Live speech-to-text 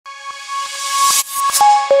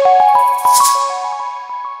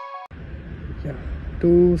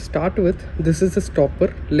To start with, this is a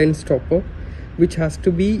stopper, lens stopper, which has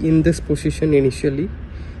to be in this position initially.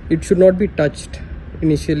 It should not be touched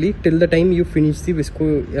initially till the time you finish the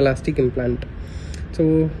viscoelastic implant.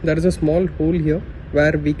 So there is a small hole here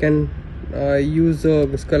where we can use a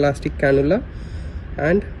viscoelastic cannula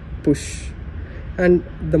and push. And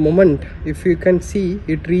the moment, if you can see,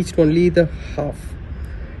 it reached only the half.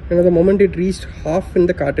 The moment it reached half in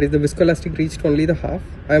the cartridge, the viscoelastic reached only the half.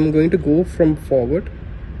 I am going to go from forward,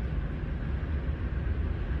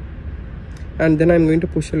 and then I am going to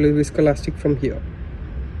push a viscoelastic from here.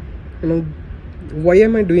 Why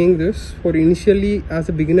am I doing this? For initially, as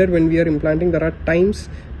a beginner, when we are implanting, there are times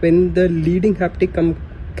when the leading haptic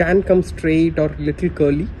can come straight or little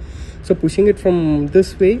curly. So pushing it from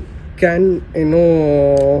this way can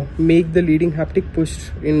make the leading haptic push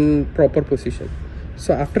in proper position.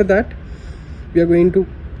 So after that, we are going to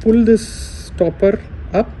pull this stopper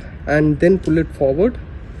up and then pull it forward,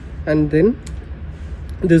 and then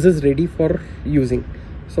this is ready for using.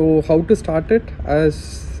 So how to start it?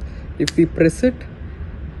 As if we press it,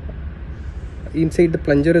 inside the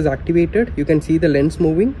plunger is activated, you can see the lens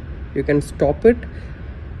moving. You can stop it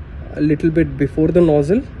a little bit before the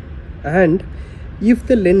nozzle, and if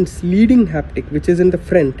the lens leading haptic, which is in the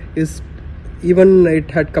front, is even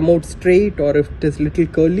it had come out straight, or if it is little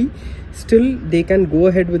curly, still they can go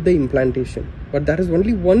ahead with the implantation. But there is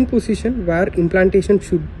only one position where implantation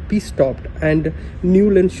should be stopped and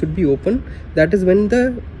new lens should be open. That is when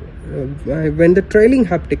the trailing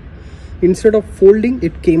haptic, instead of folding,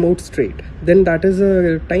 it came out straight. Then that is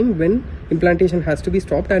a time when implantation has to be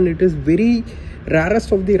stopped, and it is very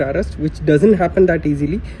rarest of the rarest, which doesn't happen that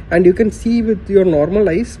easily. And you can see with your normal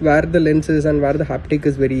eyes where the lens is and where the haptic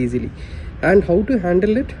is very easily. And how to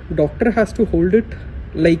handle it? Doctor has to hold it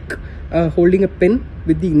like holding a pen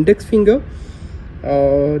with the index finger.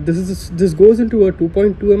 This goes into a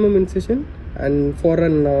 2.2 mm incision, and for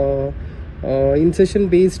an incision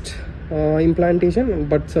based implantation,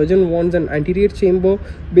 but surgeon wants an anterior chamber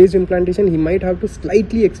based implantation, he might have to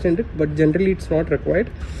slightly extend it, but generally it's not required.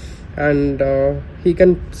 And he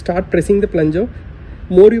can start pressing the plunger.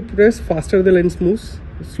 More you press, faster the lens moves.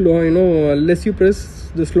 Less you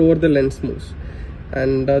press, the slower the lens moves.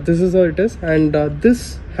 And this is how it is. And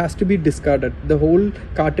this has to be discarded. The whole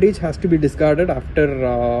cartridge has to be discarded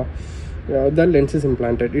after the lens is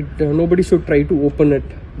implanted. Nobody should try to open it,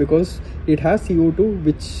 because it has CO2,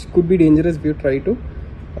 which could be dangerous if you try to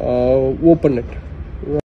open it.